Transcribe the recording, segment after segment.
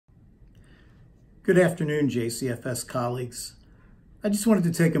Good afternoon, JCFS colleagues. I just wanted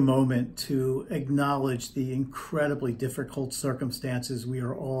to take a moment to acknowledge the incredibly difficult circumstances we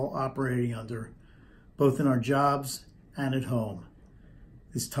are all operating under, both in our jobs and at home.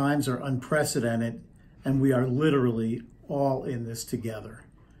 These times are unprecedented, and we are literally all in this together.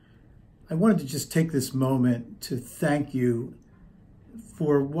 I wanted to just take this moment to thank you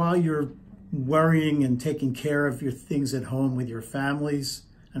for, while you're worrying and taking care of your things at home with your families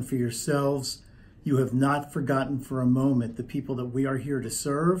and for yourselves, you have not forgotten for a moment the people that we are here to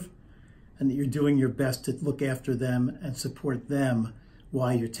serve, and that you're doing your best to look after them and support them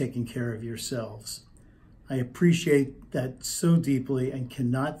while you're taking care of yourselves. I appreciate that so deeply and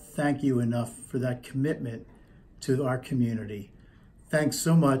cannot thank you enough for that commitment to our community. Thanks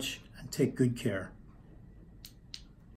so much, and take good care.